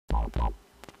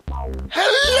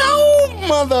Hello,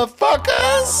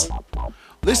 motherfuckers!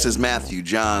 This is Matthew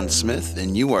John Smith,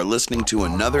 and you are listening to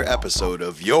another episode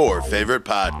of your favorite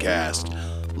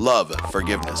podcast, Love,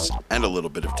 Forgiveness, and a Little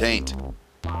Bit of Taint.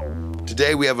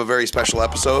 Today we have a very special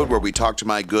episode where we talk to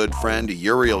my good friend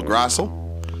Uriel Grossel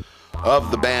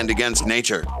of the band Against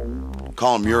Nature.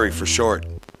 Call him Yuri for short.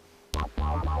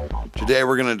 Today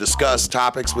we're going to discuss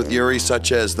topics with Yuri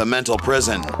such as the mental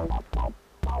prison,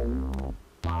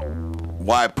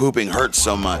 why pooping hurts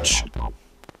so much,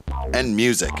 and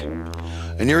music.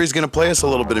 And Yuri's going to play us a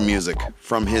little bit of music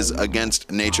from his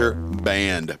Against Nature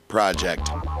band project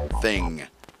thing.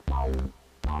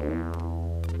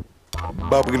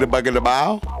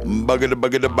 Bugga-da-bugga-da-bow,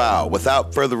 bugga-da-bugga-da-bow.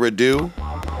 Without further ado,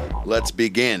 let's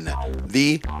begin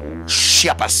the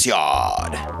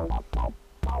Shapasyard.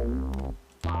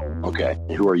 Okay,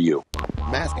 who are you?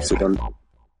 Matthew. So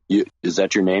is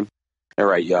that your name? All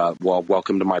right, well,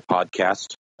 welcome to my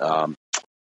podcast.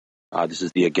 This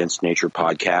is the Against Nature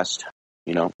podcast.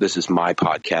 You know, this is my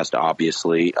podcast,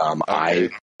 obviously. I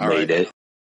made it.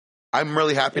 I'm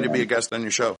really happy to be a guest on your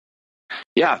show.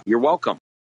 Yeah, you're welcome.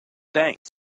 Thanks.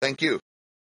 Thank you.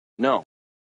 No,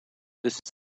 this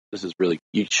is really,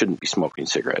 you shouldn't be smoking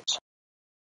cigarettes.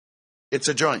 It's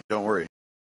a joint, don't worry.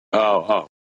 Oh,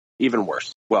 even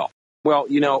worse. Well,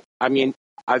 you know, I mean,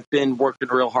 I've been working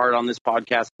real hard on this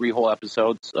podcast, 3 whole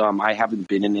episodes. I haven't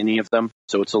been in any of them,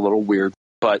 so it's a little weird,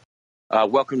 but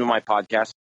welcome to my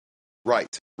podcast. Right.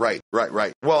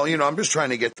 Well, you know, I'm just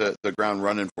trying to get the ground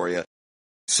running for you.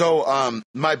 So,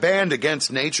 my band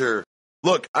Against Nature,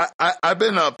 look, I've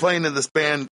been playing in this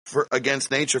band for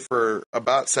Against Nature for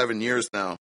about 7 years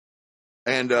now.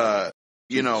 And,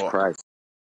 you know, Christ.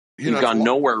 You've gone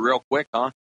nowhere real quick, huh?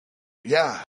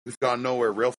 Yeah, we've gone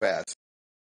nowhere real fast.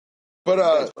 But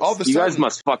all of a sudden, you guys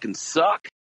must fucking suck.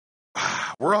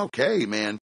 We're okay,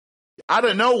 man. Out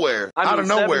of nowhere.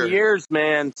 7 years,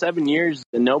 man. 7 years,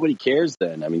 and nobody cares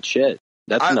then. I mean, shit.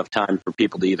 That's enough time for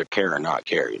people to either care or not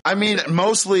care. I mean,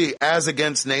 mostly as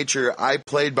Against Nature, I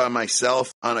played by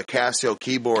myself on a Casio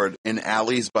keyboard in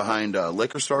alleys behind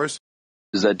liquor stores.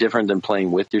 Is that different than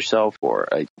playing with yourself, or?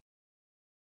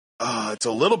 It's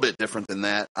a little bit different than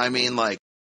that. I mean, like,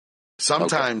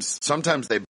 sometimes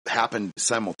they happen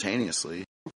simultaneously.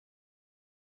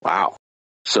 Wow.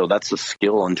 So that's a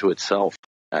skill unto itself.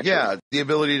 Actually. Yeah, the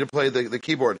ability to play the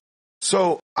keyboard.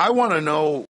 So I want to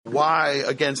know why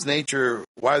Against Nature,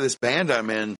 why this band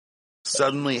I'm in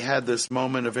suddenly had this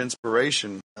moment of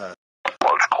inspiration.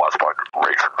 Classified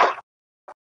information.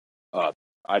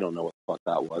 I don't know what the fuck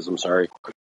that was. I'm sorry.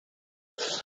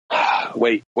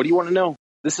 Wait, what do you want to know?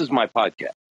 This is my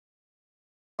podcast.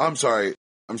 I'm sorry.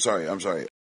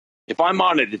 If I'm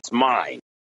on it, it's mine.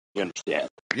 You understand?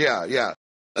 Yeah.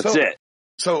 That's it.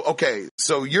 So, okay.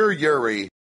 So you're Yuri,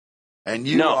 and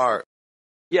you are...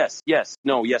 Yes.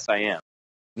 No, yes, I am.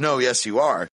 No, yes, you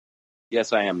are.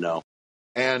 Yes, I am, no.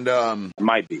 And, I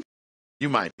might be. You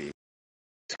might be.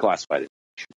 It's classified.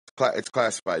 It's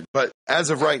classified. But as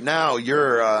of right now,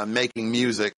 you're making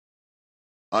music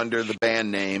under the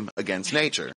band name Against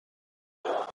Nature.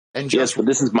 And yes, but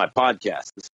this is my podcast.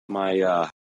 This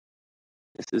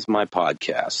is my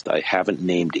podcast. I haven't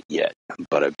named it yet,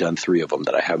 but I've done 3 of them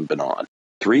that I haven't been on.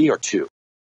 3 or 2?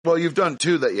 Well, you've done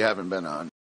 2 that you haven't been on.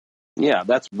 Yeah,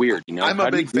 that's weird. You know, I'm a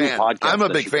big fan.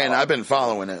 I've been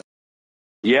following it.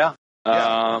 Yeah.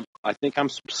 I think I'm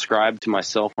subscribed to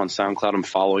myself on SoundCloud. I'm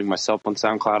following myself on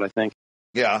SoundCloud, I think.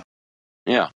 Yeah.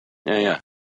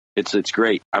 It's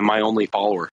great. I'm my only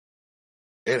follower.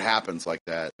 It happens like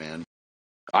that, man.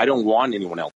 I don't want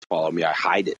anyone else to follow me. I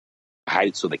hide it.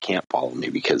 So they can't follow me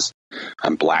because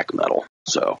I'm black metal.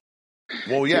 So.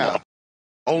 Well, yeah.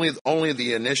 You know. Only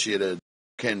the initiated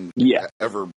can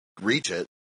ever reach it.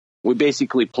 We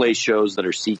basically play shows that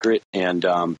are secret, and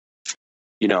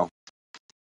you know.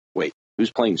 Wait,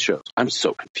 who's playing shows? I'm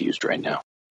so confused right now.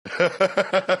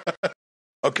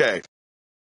 Okay.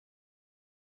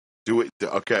 Do it.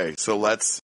 Okay, so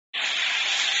let's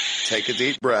take a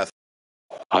deep breath.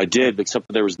 I did, except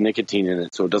for there was nicotine in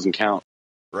it, so it doesn't count.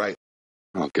 Right.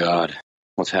 Oh, God.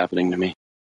 What's happening to me?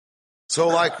 So,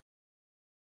 like,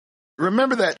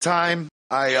 remember that time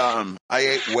I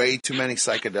ate way too many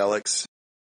psychedelics?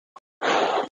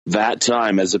 That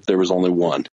time, as if there was only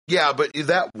one. Yeah, but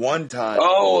that one time.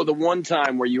 Oh, the one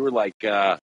time where you were, like,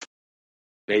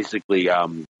 basically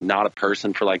not a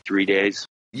person for, like, 3 days?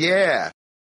 Yeah.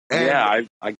 And yeah,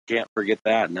 I can't forget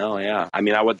that. No, yeah. I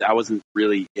mean, I wasn't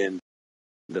really in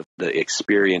the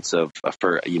experience of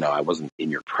I wasn't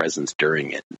in your presence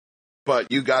during it.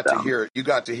 But you got to hear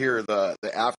the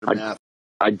aftermath.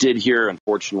 I did hear,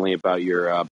 unfortunately, about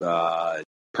your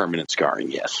permanent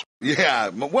scarring. Yes. Yeah,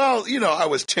 well, I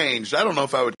was changed. I don't know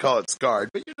if I would call it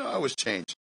scarred, but I was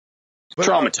changed. But,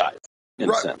 traumatized in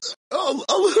a sense. Oh,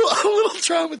 a little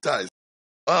traumatized.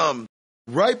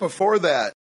 Right before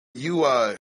that, you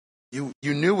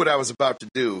knew what I was about to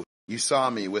do. You saw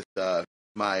me with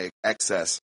my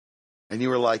excess, and you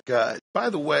were like, "By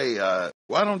the way,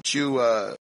 why don't you?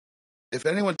 If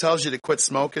anyone tells you to quit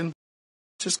smoking,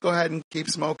 just go ahead and keep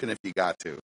smoking if you got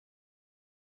to."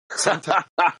 Sometimes.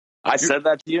 I said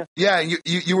that to you? Yeah,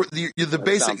 you're the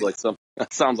basic.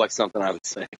 That sounds like something I would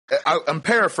say. I'm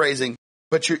paraphrasing,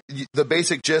 but the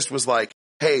basic gist was like,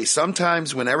 hey,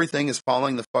 sometimes when everything is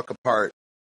falling the fuck apart,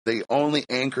 the only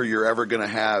anchor you're ever going to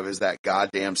have is that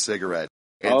goddamn cigarette.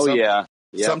 And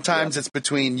sometimes it's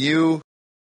between you,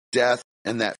 death,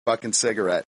 and that fucking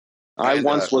cigarette. I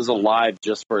once was alive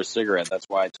just for a cigarette. That's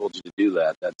why I told you to do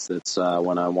that. That's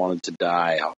when I wanted to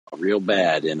die real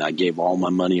bad, and I gave all my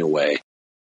money away.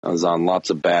 I was on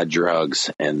lots of bad drugs,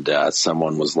 and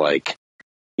someone was like,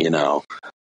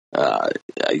 I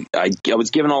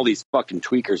was giving all these fucking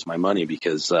tweakers my money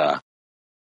because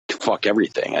fuck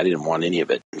everything. I didn't want any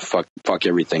of it. Fuck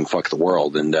everything. Fuck the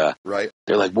world. And right.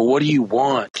 They're like, well, what do you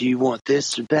want? Do you want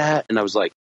this or that? And I was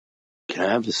like, can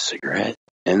I have the cigarette?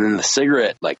 And then the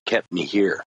cigarette kept me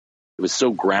here. It was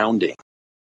so grounding.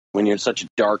 When you're in such a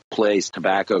dark place,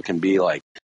 tobacco can be like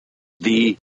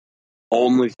the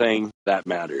only thing that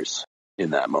matters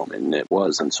in that moment. And it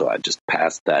was. And so I just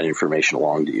passed that information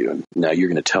along to you. And now you're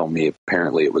going to tell me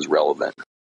apparently it was relevant.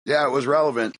 Yeah, it was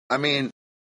relevant. I mean,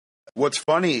 what's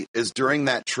funny is during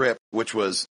that trip, which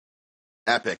was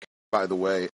epic, by the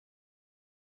way,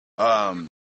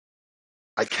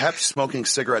 I kept smoking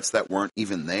cigarettes that weren't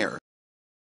even there.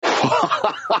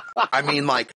 I mean,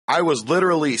 I was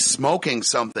literally smoking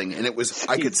something, and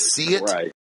I could see it.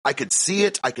 Right. I could see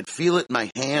it. I could feel it in my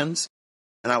hands,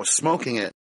 and I was smoking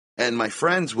it. And my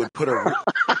friends would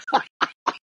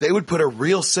they would put a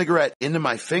real cigarette into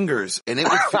my fingers, and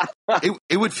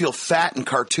it would feel fat and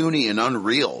cartoony and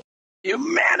unreal. You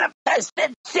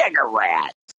manifested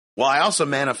cigarettes. Well, I also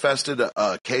manifested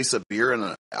a case of beer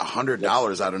and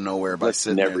 $100 out of nowhere by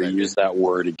sitting there. Never use that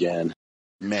word again.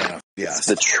 Man, yes.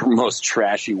 It's the most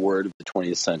trashy word of the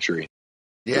 20th century.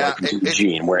 Yeah.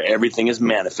 Gene, where everything is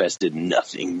manifested,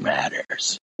 nothing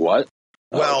matters. What?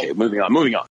 Well, okay, moving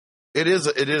on. It is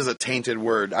a tainted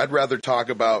word. I'd rather talk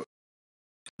about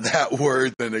that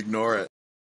word than ignore it.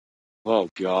 Oh,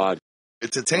 God.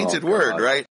 It's a tainted word,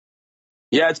 right?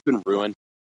 Yeah, it's been ruined.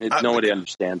 Nobody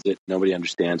understands it. Nobody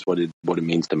understands what it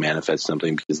means to manifest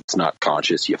something because it's not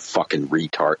conscious. You fucking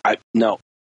retard.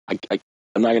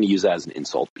 I'm not going to use that as an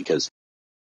insult because,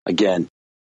 again,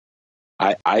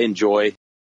 I enjoy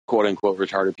quote unquote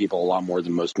retarded people a lot more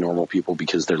than most normal people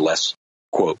because they're less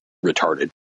quote retarded.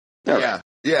 Yeah.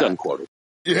 Unquoted.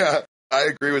 Yeah, I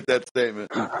agree with that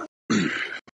statement.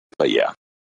 But yeah,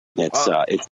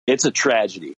 it's a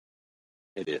tragedy.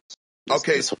 It is.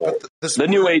 The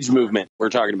New Age movement. We're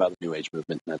talking about the New Age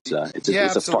movement. It's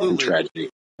a fucking tragedy.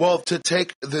 Well, to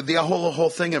take the whole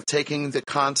thing of taking the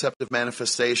concept of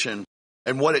manifestation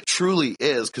and what it truly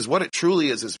is, because what it truly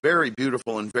is very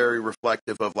beautiful and very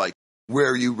reflective of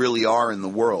where you really are in the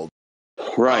world.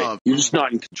 Right. You're just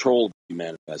not in control of what you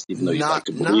manifest, even though you like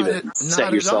to believe it.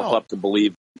 Set yourself up to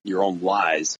believe your own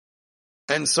lies.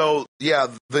 And so, yeah,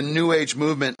 the New Age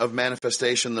movement of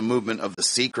manifestation, the movement of the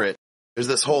secret, is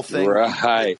this whole thing.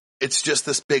 Right. It's just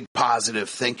this big positive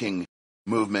thinking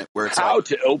movement where it's how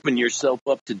to open yourself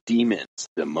up to demons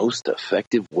the most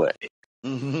effective way.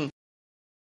 Mm-hmm.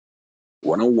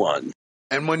 101.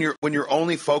 And when you're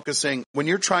only focusing, when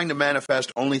you're trying to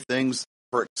manifest only things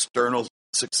for external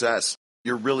success,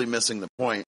 you're really missing the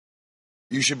point.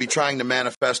 You should be trying to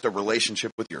manifest a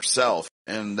relationship with yourself,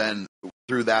 and then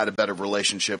through that, a better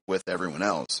relationship with everyone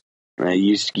else.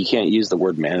 You can't use the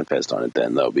word manifest on it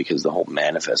then, though, because the whole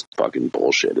manifest fucking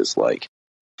bullshit is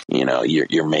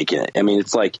you're making it. I mean,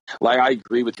 it's like I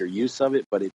agree with your use of it,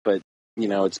 but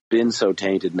it's been so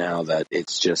tainted now that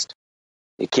it's just,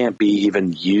 it can't be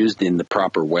even used in the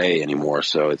proper way anymore.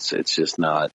 So it's just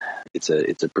not, it's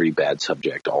a pretty bad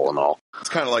subject all in all. It's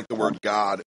kind of like the word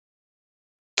God.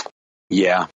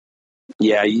 Yeah.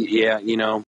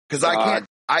 Because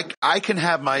I can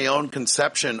have my own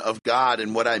conception of God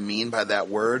and what I mean by that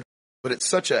word, but it's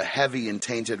such a heavy and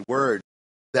tainted word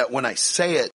that when I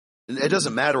say it, it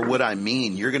doesn't matter what I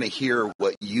mean. You're going to hear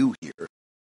what you hear.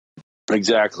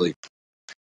 Exactly.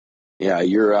 Yeah,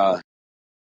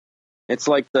 it's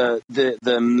like the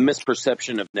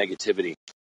misperception of negativity.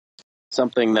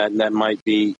 Something that might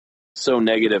be so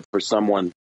negative for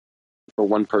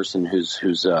one person who's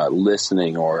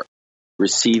listening or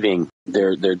receiving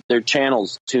their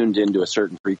channels tuned into a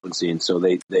certain frequency, and so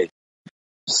they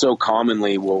so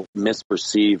commonly will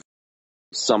misperceive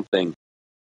something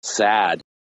sad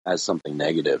as something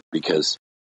negative because,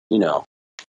 you know,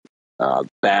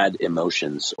 bad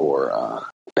emotions or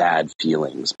bad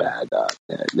feelings,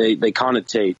 they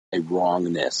connotate a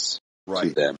wrongness to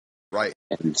them. Right.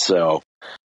 And so,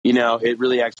 you know, it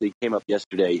really actually came up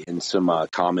yesterday in some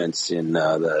comments in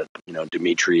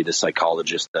Dimitri, the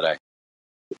psychologist that I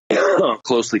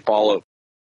closely follow.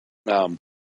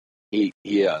 He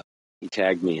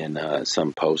tagged me in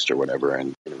some post or whatever,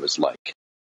 and it was like,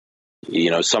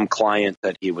 you know, some client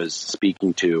that he was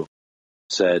speaking to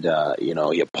said, you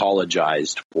know, he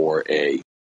apologized for a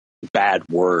bad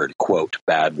word, quote,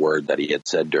 bad word that he had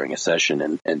said during a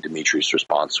session. And Dimitri's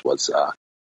response was,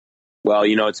 well,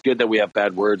 you know, it's good that we have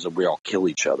bad words or we all kill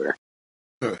each other.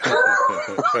 So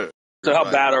how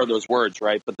bad are those words,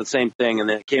 right? But the same thing. And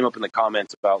then it came up in the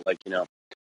comments about, like, you know,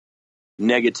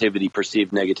 negativity,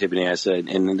 perceived negativity. I said,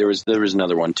 and there was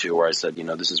another one too, where I said, you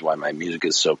know, this is why my music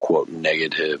is so, quote,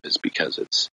 negative, is because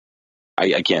it's,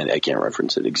 I can't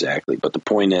reference it exactly, but the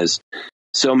point is,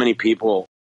 so many people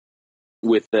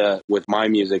with my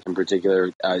music in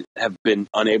particular have been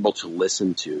unable to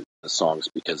listen to the songs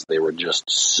because they were just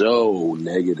so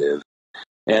negative.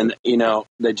 And, you know,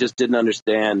 they just didn't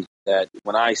understand that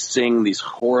when I sing these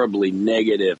horribly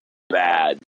negative,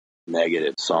 bad,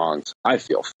 negative songs, I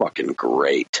feel fucking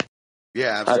great.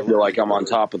 Yeah, absolutely. I feel like I'm on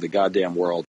top of the goddamn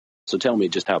world. So tell me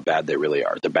just how bad they really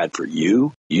are. They're bad for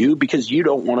you, because you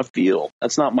don't want to feel.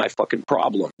 That's not my fucking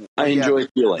problem. I enjoy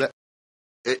feeling.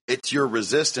 It's your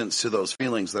resistance to those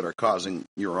feelings that are causing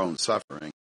your own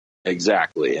suffering.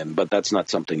 Exactly. But that's not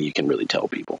something you can really tell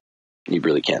people. You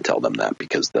really can't tell them that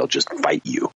because they'll just fight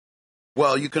you.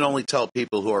 Well, you can only tell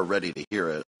people who are ready to hear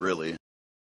it, really.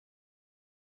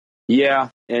 Yeah,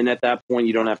 and at that point,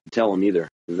 you don't have to tell them either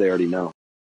because they already know.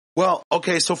 Well,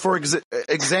 okay, so for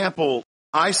example,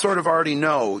 I sort of already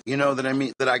know, you know,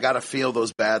 that I got to feel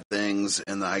those bad things,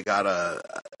 and I got to,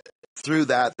 through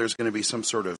that, there's going to be some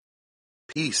sort of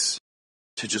peace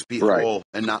to just be whole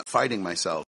and not fighting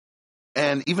myself.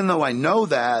 And even though I know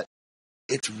that,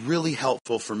 it's really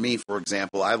helpful for me. For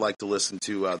example, I like to listen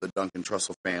to the Duncan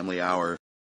Trussell Family Hour.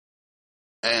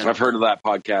 And I've heard of that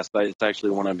podcast. It's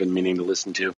actually one I've been meaning to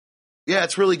listen to. Yeah,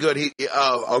 it's really good.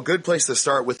 A good place to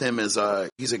start with him is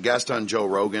he's a guest on Joe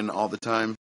Rogan all the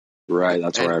time. Right,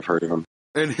 that's where I've heard of him.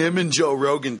 And him and Joe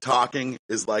Rogan talking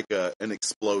is like an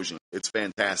explosion. It's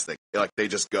fantastic. Like, they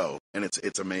just go, and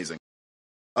it's amazing.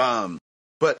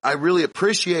 But I really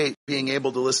appreciate being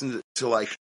able to listen to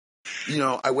like, you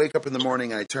know, I wake up in the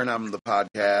morning, I turn on the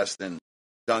podcast, and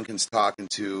Duncan's talking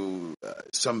to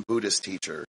some Buddhist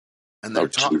teacher, and they're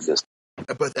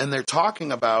they're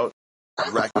talking about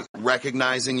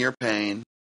recognizing your pain,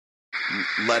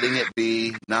 letting it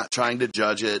be, not trying to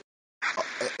judge it.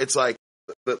 It's like,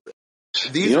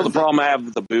 you know, the problem I have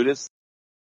with the Buddhists?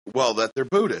 Well, that they're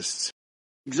Buddhists.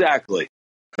 Exactly.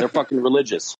 They're fucking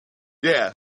religious.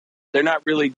 Yeah. They're not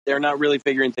really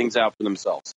figuring things out for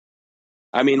themselves.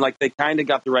 I mean, like, they kind of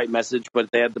got the right message, but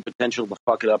they had the potential to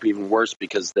fuck it up even worse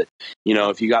because you know,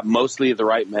 if you got mostly the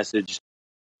right message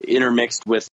intermixed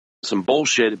with some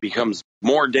bullshit, it becomes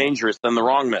more dangerous than the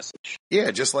wrong message.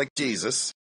 Yeah, just like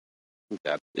Jesus.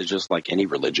 That is just like any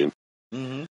religion.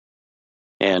 Mm-hmm.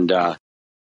 And,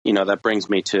 you know, that brings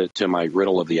me to my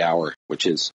riddle of the hour, which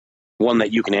is one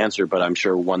that you can answer, but I'm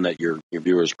sure one that your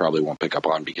viewers probably won't pick up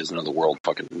on because none of the world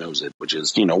fucking knows it, which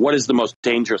is, you know, what is the most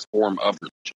dangerous form of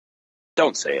religion?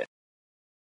 Don't say it.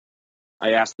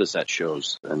 I asked this at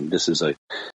shows, and this is I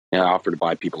offer to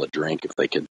buy people a drink if they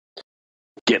could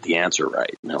get the answer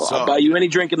right. You know, I'll buy you any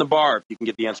drink in the bar if you can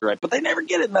get the answer right. But they never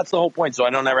get it, and that's the whole point. So I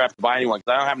don't ever have to buy anyone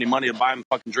because I don't have any money to buy them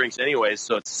fucking drinks anyways,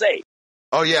 so it's safe.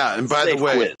 Oh, yeah, and by the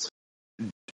way,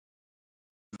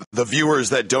 the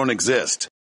viewers that don't exist,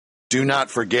 do not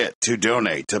forget to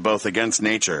donate to both Against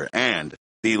Nature and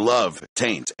the Love,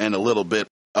 Taint, and a Little Bit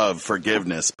of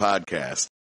Forgiveness podcast.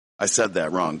 I said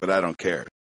that wrong, but I don't care.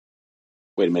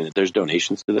 Wait a minute. There's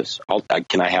donations to this?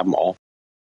 Can I have them all?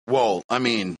 Well, I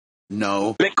mean,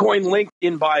 no. Bitcoin link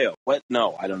in bio. What?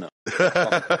 No, I don't know.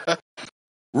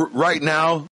 Right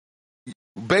now,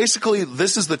 basically,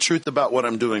 this is the truth about what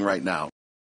I'm doing right now.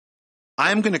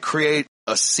 I'm going to create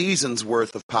a season's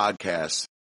worth of podcasts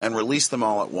and release them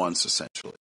all at once,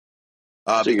 essentially.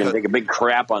 So you're going to take a big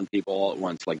crap on people all at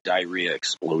once, like diarrhea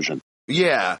explosion.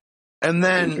 Yeah. And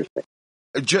then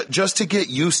just to get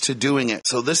used to doing it.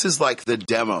 So this is like the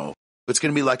demo. It's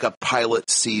going to be like a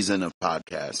pilot season of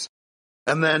podcasts.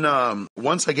 And then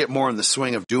once I get more in the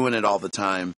swing of doing it all the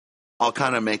time, I'll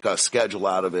kind of make a schedule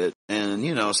out of it and,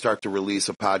 start to release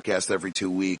a podcast every 2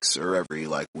 weeks or every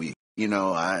week.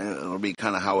 It'll be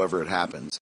kind of however it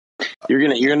happens. You're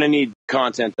gonna need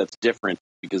content that's different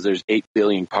because there's 8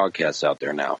 billion podcasts out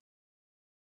there now.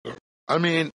 I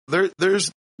mean,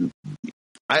 there's.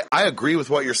 I agree with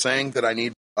what you're saying that I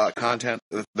need content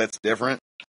that's different,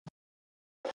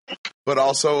 but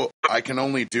also I can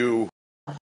only do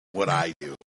what I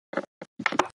do.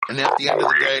 And at the end of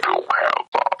the day, you have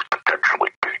a potentially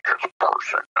dangerous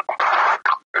person.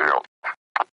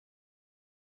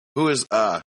 who is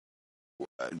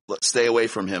stay away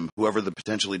from him. Whoever the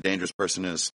potentially dangerous person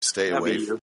is, stay away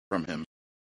from him.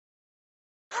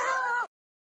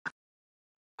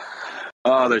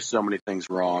 Oh, there's so many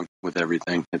things wrong with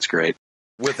everything. It's great.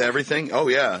 With everything? Oh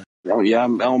yeah. Oh yeah.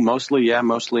 Oh, mostly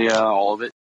all of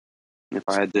it. If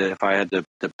I had to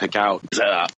pick out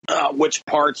which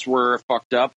parts were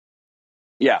fucked up,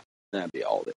 yeah, that'd be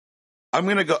all of it. I'm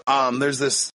gonna go. There's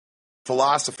this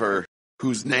philosopher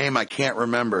whose name I can't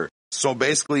remember. So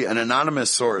basically, an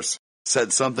anonymous source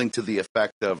said something to the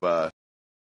effect of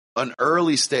an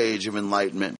early stage of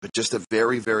enlightenment, but just a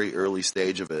very, very early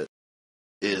stage of it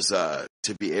is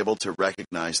to be able to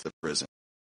recognize the prison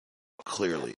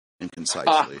clearly and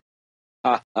concisely.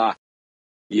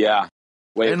 Yeah.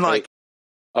 Wait. And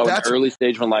an early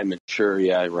stage of enlightenment. Sure.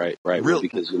 Yeah. Right. Well,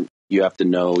 because you have to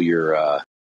know your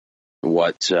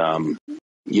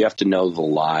you have to know the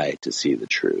lie to see the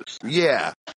truth.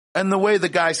 Yeah. And the way the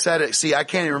guy said it, see, I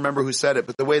can't even remember who said it,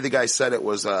 but the way the guy said it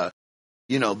was,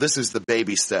 this is the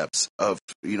baby steps of,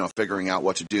 figuring out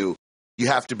what to do. You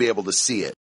have to be able to see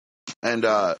it. And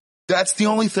that's the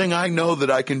only thing I know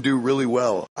that I can do really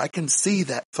well. I can see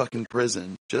that fucking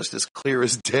prison just as clear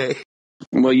as day.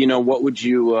 Well, what would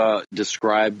you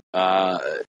describe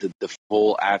the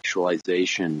full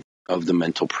actualization of the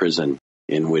mental prison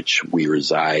in which we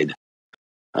reside?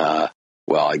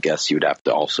 Well, I guess you would have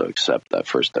to also accept that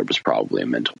first there was probably a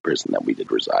mental prison that we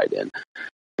did reside in.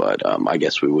 But I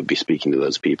guess we would be speaking to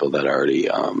those people that already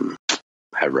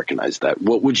have recognized that.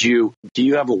 Do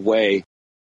you have a way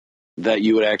that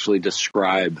you would actually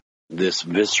describe this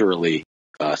viscerally,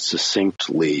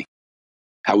 succinctly?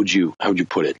 How would you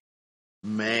put it?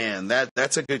 Man,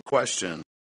 that's a good question.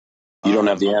 You don't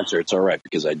have the answer. It's all right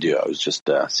because I do. I was just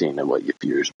seeing what your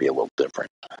views would be a little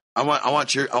different. I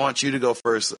want you to go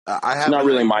first. It's not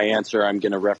really my answer. I'm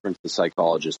going to reference the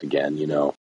psychologist again.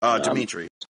 Dimitri.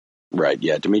 Right.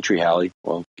 Yeah, Dimitri Halley.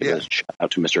 Well, give a shout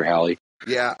out to Mr. Halley.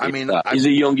 Yeah, I mean, he's a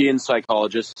Jungian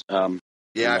psychologist. I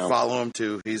follow him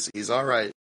too. He's all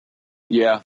right.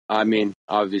 Yeah, I mean,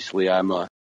 obviously, I'm a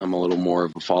little more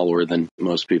of a follower than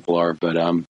most people are, but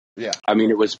yeah. I mean,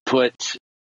 it was put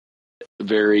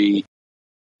very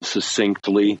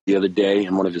succinctly the other day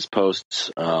in one of his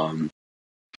posts, and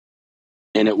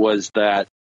it was that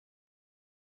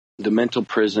the mental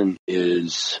prison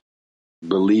is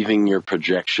believing your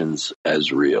projections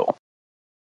as real.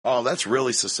 Oh, that's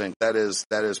really succinct. That is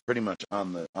pretty much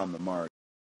on the mark.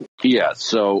 Yeah.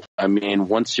 So, I mean,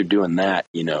 once you're doing that,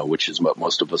 which is what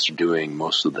most of us are doing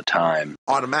most of the time,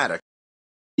 automatic.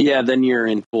 Yeah, then you're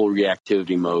in full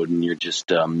reactivity mode, and you're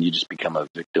just you just become a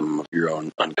victim of your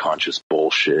own unconscious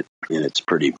bullshit, and it's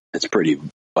pretty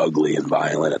ugly and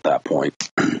violent at that point,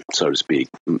 so to speak,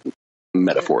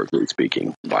 metaphorically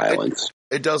speaking, violence.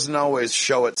 It doesn't always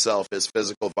show itself as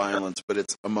physical violence, but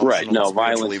it's emotional. Right? No,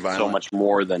 violence is so much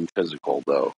more than physical,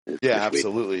 though. Yeah,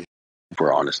 absolutely. If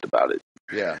we're honest about it.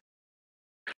 Yeah.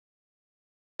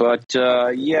 But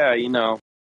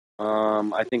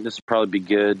I think this would probably be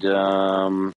good.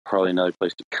 Probably another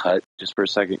place to cut just for a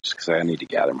second, just because I need to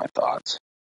gather my thoughts.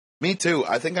 Me too.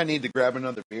 I think I need to grab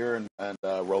another beer and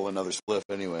roll another spliff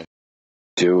anyway.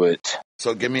 Do it.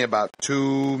 So give me about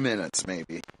 2 minutes,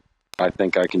 maybe. I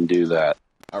think I can do that.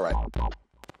 All right.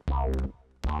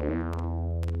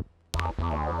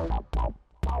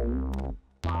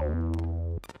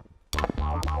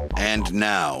 And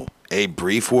now, a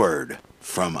brief word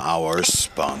from our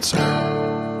sponsor.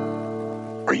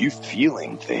 Are you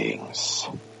feeling things?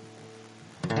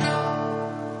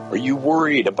 Are you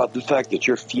worried about the fact that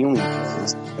you're feeling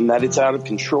things and that it's out of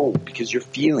control because you're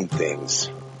feeling things?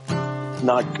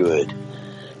 Not good.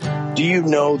 Do you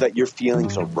know that your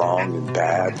feelings are wrong and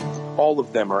bad? All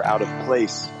of them are out of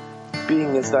place,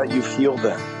 being as that you feel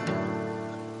them.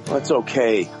 That's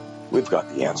okay. We've got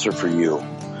the answer for you.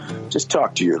 Just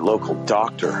talk to your local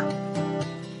doctor.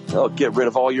 They'll get rid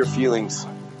of all your feelings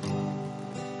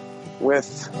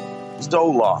with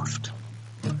Zoloft.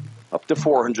 Up to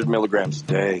 400 milligrams a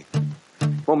day.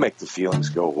 We'll make the feelings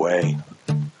go away.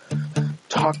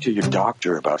 Talk to your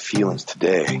doctor about feelings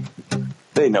today.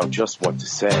 They know just what to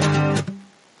say.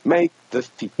 Make the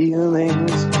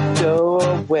feelings go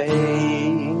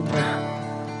away.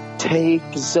 Take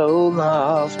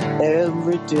Zoloft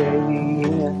every day.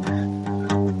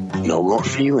 No more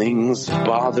feelings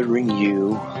bothering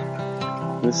you.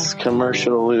 This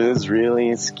commercial is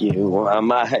really askew. I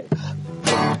might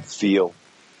feel.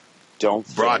 Don't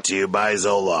think. Brought to you by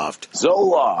Zoloft.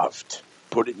 Zoloft.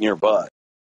 Put it in your butt.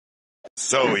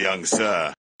 So, young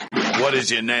sir, what is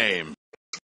your name?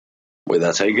 Wait,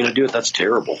 that's how you're going to do it? That's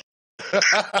terrible.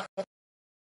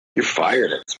 You're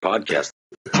fired at this podcast.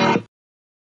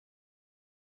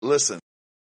 Listen.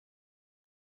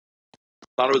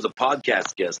 Thought it was a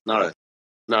podcast guest, not a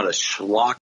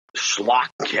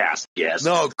schlockcast guest.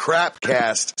 No,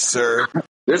 crapcast, sir.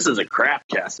 This is a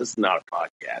crapcast. This is not a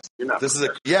podcast. You're not. This is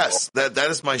that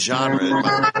is my genre.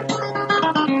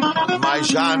 My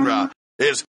genre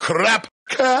is crapcast.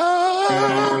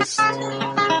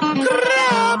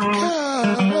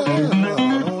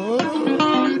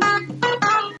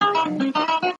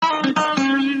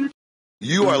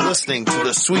 You are listening to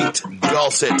the sweet,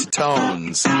 dulcet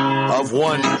tones of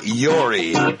one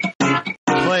Uri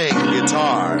playing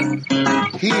guitar.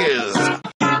 He is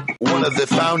one of the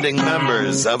founding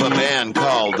members of a band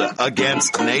called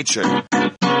Against Nature.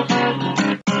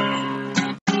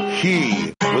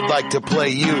 He would like to play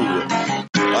you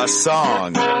a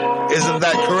song. Isn't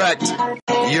that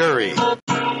correct, Uri?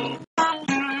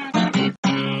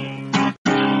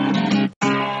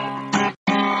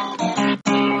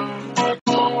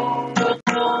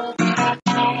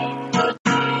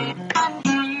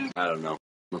 I don't know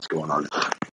what's going on.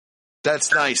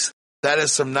 That's nice. That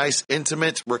is some nice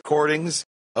intimate recordings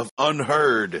of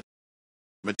unheard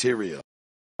material.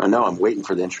 I know. I'm waiting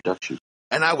for the introduction.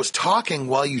 And I was talking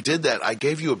while you did that. I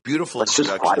gave you a beautiful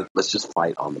introduction. Let's just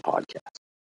fight on the podcast.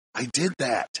 I did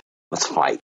that. Let's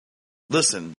fight.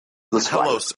 Listen. Let's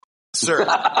Hello, fight. sir.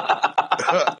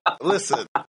 Listen.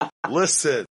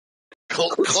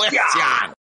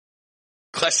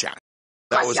 Question.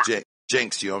 That was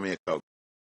Jinx. You owe me a Coke.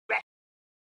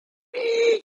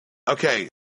 Okay.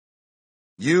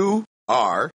 You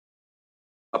are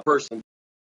A person.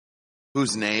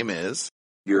 whose name is,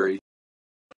 Uri.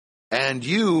 and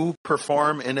you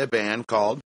perform in a band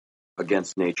called,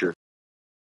 Against Nature.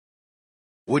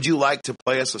 would you like to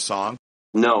play us a song?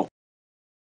 No.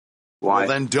 Why? Well,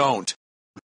 then don't.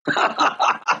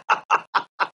 But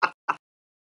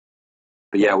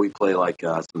yeah, we play like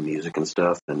some music and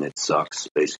stuff, and it sucks.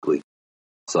 Basically,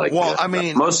 it's like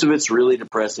most of it's really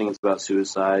depressing. It's about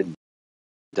suicide,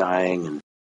 dying, and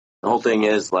the whole thing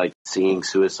is like seeing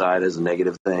suicide as a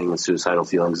negative thing and suicidal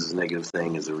feelings as a negative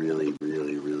thing is a really,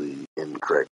 really, really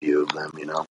incorrect view of them. You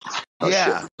know? Oh,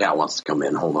 Yeah. shit. Cat wants to come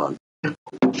in. Hold on. I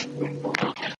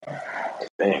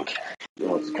think he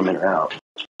wants to come in or out.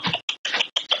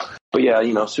 But yeah,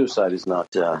 suicide is not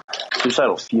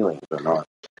suicidal feelings are not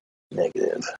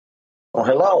negative. Oh,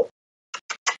 hello.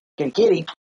 Kitty.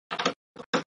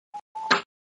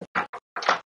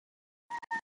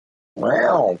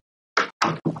 Wow.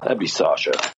 That'd be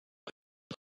Sasha.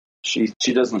 She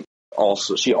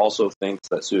also thinks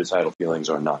that suicidal feelings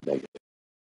are not negative.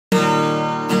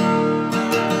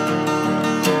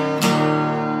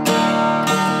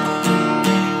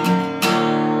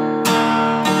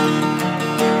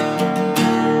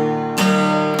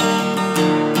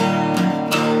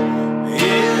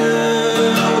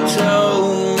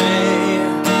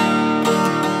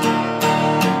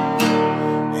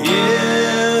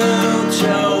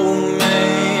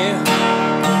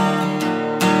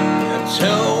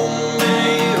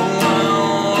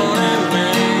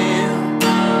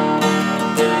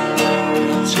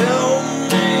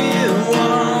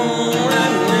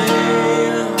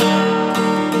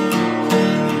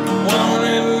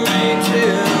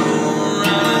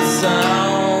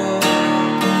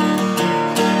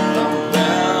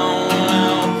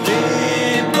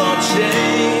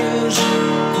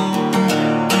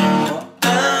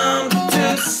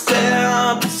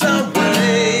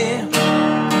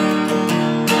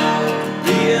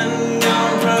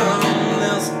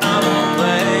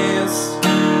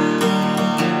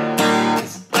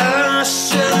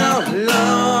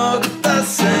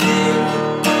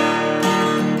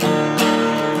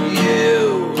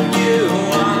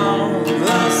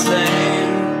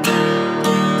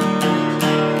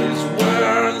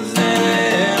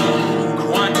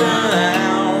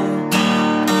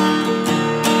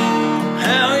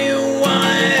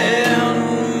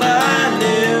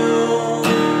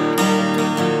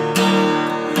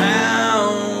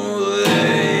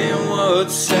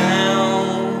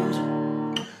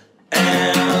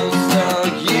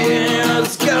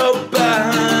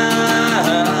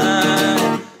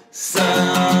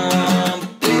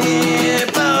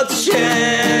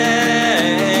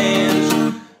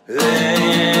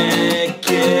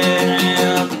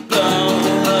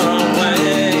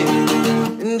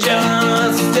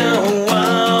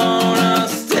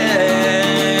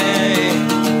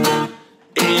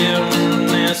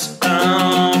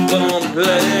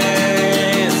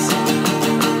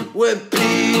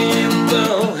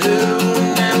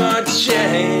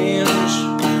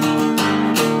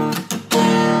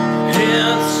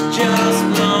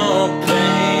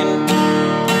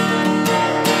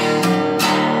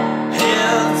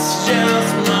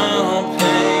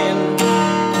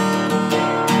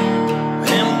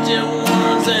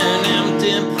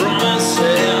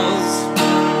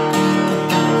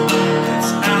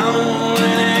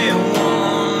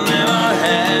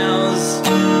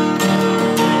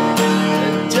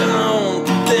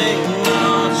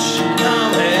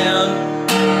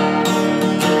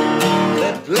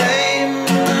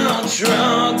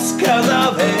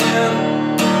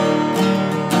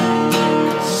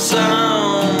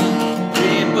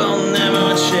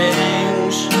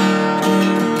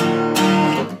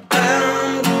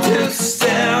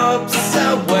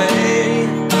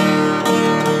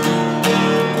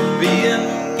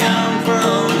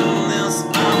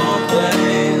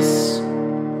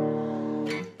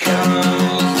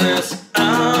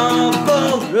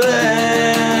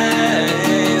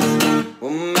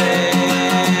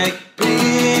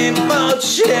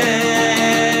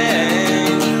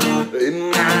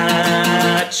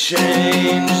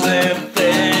 change their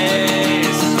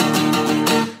face.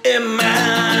 It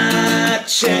might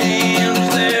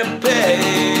change their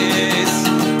pace.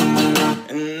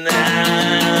 And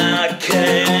I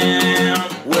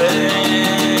can't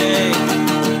wait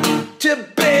to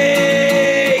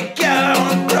be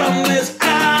gone from this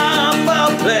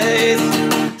awful place.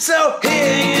 So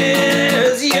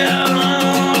here's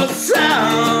your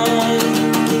song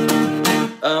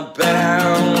about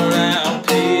how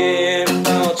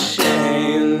people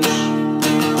change.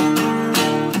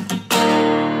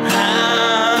 I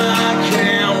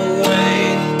can't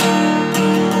wait.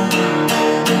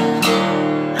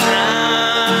 I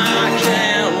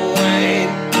can't wait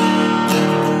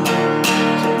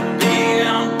to be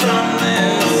out from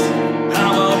this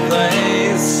hollow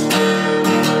place.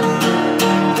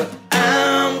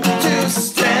 I'm 2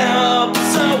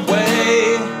 steps away.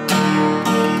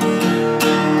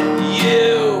 You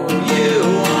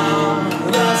are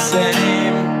the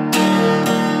same.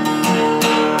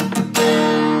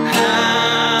 I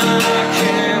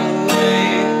can't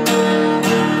wait.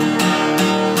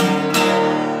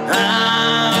 I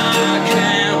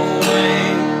can't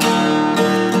wait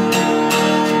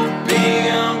to be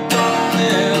up on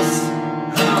this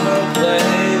hollow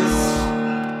place.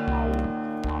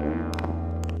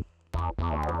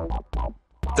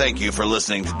 Thank you for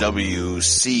listening to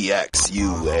WCXUAK.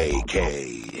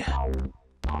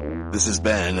 This has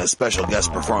been a special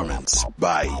guest performance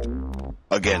by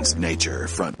Against Nature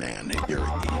frontman Uri.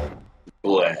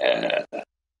 Bleh.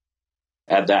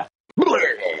 Add that.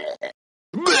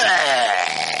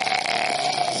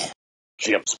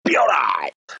 Jim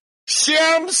Spewdite.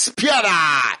 Shim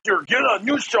Sputter! You're getting a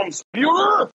new Jim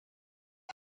Spewder?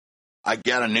 I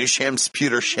got a new Shim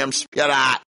Sputter.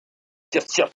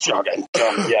 Just chugging.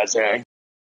 Yes, eh?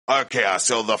 Okay,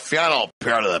 so the final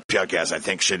part of the podcast, I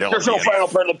think, should only There's no be final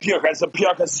part of the podcast. The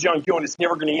podcast is young, and it's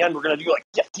never going to end. We're going to do like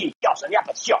 15,000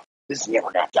 episodes. This is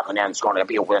never going to end. It's going to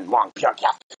be a long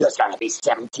podcast. It's going to be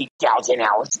 17,000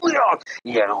 hours long.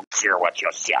 You don't care what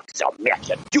you say, so make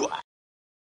it do it.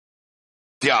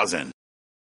 1,000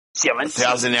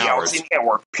 17,000 hours.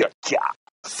 Hour podcast.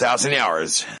 1,000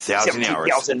 hours. 1,000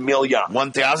 hours. 17,000 million.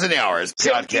 1,000 hours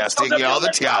podcasting all the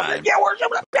time.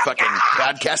 Fucking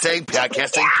podcasting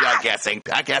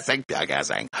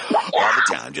all the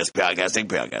time. Just podcasting.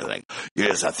 You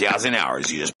just 1,000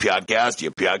 hours. You just podcast.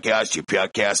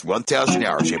 1,000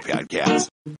 hours. You podcast.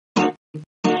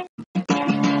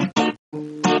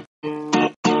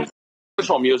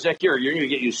 Visual music. You're going to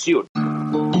get you sued.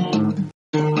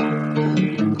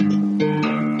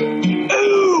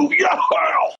 Ooh, yeah.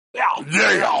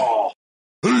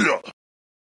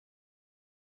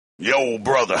 Yo,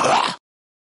 brother.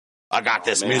 I got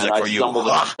this music for you.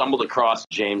 I stumbled across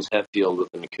James Hetfield with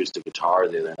an acoustic guitar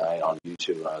the other night on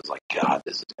YouTube, and I was like, God,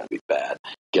 this is going to be bad.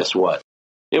 Guess what?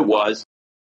 It was.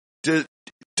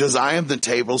 Does I Am the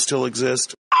Table still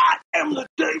exist? I am the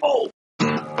table.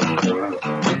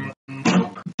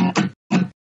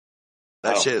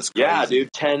 That shit is crazy. Yeah,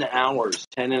 dude, 10 hours,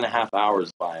 10 and a half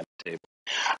hours by the table.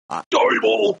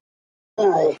 Table.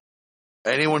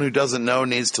 Anyone who doesn't know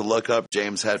needs to look up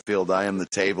James Hetfield, I Am the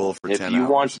Table for 10 hours. If you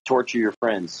want to torture your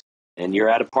friends and you're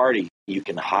at a party, you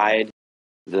can hide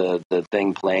the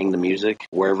thing playing the music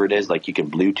wherever it is. Like you can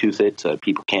Bluetooth it so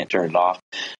people can't turn it off.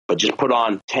 But just put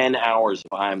on 10 hours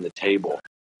of I Am the Table.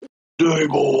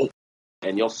 Table.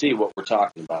 And you'll see what we're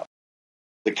talking about.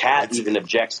 The cat even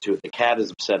objects to it. The cat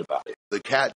is upset about it. The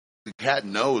cat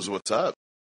knows what's up.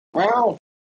 Wow.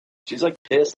 She's like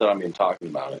pissed that I'm even talking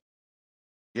about it.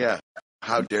 Yeah.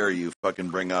 How dare you fucking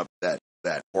bring up that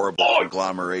horrible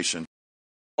conglomeration.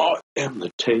 I Am the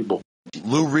Table.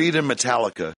 Lou Reed and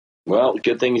Metallica. Well,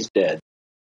 good thing he's dead.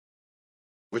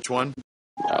 Which one?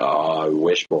 I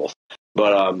wish both.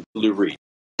 But Lou Reed.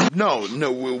 No,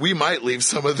 we might leave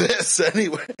some of this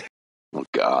anyway. Oh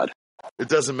God. It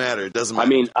doesn't matter. It doesn't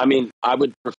matter. I mean, I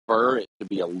would prefer it to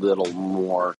be a little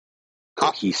more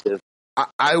cohesive.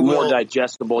 I will, more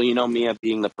digestible, you know, me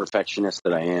being the perfectionist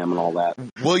that I am and all that.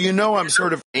 Well, you know, I'm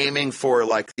sort of aiming for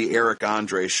like the Eric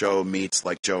Andre show meets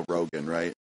like Joe Rogan,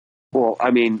 right? Well,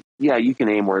 I mean, yeah, you can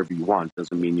aim wherever you want.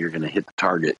 Doesn't mean you're going to hit the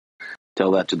target.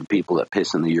 Tell that to the people that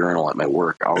piss in the urinal at my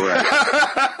work. All right.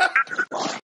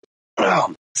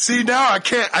 See, now I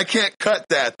can't cut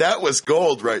that. That was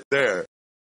gold right there.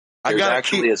 There's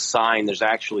actually a sign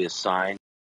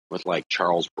with like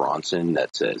Charles Bronson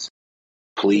that says,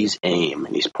 "Please aim,"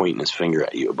 and he's pointing his finger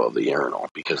at you above the urinal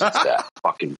because it's that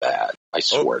fucking bad. I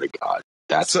swear to God.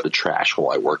 That's the trash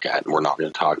hole I work at, and we're not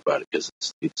going to talk about it because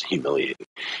it's humiliating.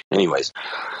 Anyways,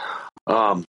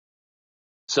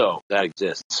 so that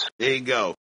exists. There you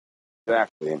go.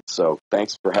 Exactly. So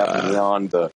thanks for having me on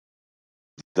the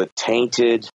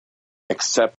Tainted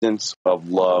Acceptance of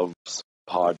Love's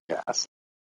podcast.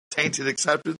 Tainted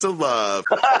Acceptance of Love.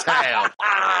 Damn.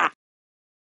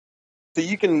 So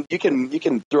you can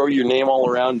throw your name all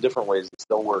around different ways. It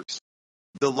still works.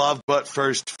 The love but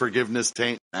first, forgiveness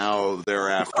taint now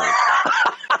thereafter.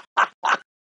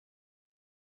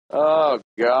 Oh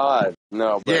God,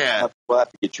 no! But Yeah. we'll have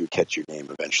to get you a catchy name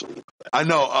eventually. I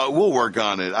know. We'll work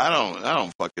on it. I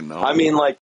don't fucking know. I mean,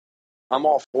 like, I'm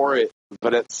all for it,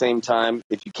 but at the same time,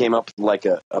 if you came up with like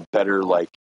a better, like,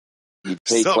 you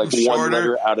take Something like one shorter.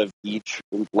 letter out of each,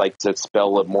 like to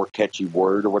spell a more catchy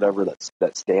word or whatever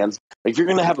that stands. Like, if you're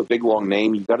gonna have a big long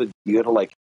name, you gotta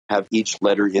like have each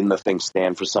letter in the thing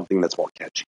stand for something that's more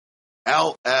catchy.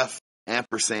 LF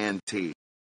ampersand T.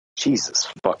 Jesus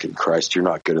fucking Christ, you're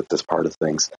not good at this part of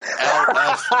things.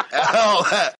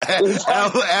 LF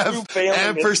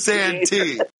ampersand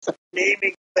T.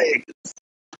 Naming things.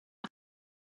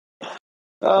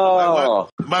 Oh,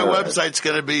 my website's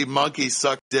going to be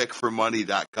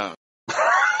monkeysuckdickformoney.com.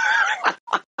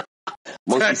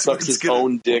 Monkey sucks his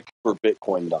own dick for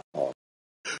Bitcoin.com.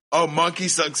 Oh, monkey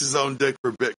sucks his own dick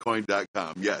for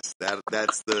Bitcoin.com. Yes,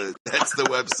 that's the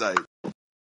website.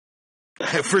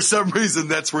 For some reason,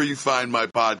 that's where you find my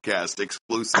podcast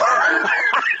exclusively.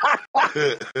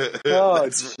 Oh,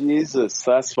 Jesus.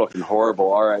 That's fucking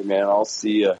horrible. All right, man. I'll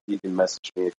see you. You can message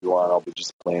me if you want. I'll be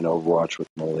just playing Overwatch with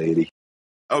my lady.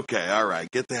 Okay, all right.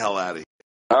 Get the hell out of here.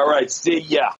 All right, see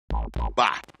ya.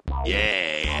 Bye.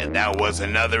 Yeah, that was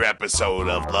another episode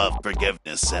of Love,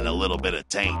 Forgiveness, and a Little Bit of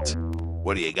Taint.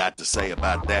 What do you got to say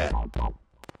about that?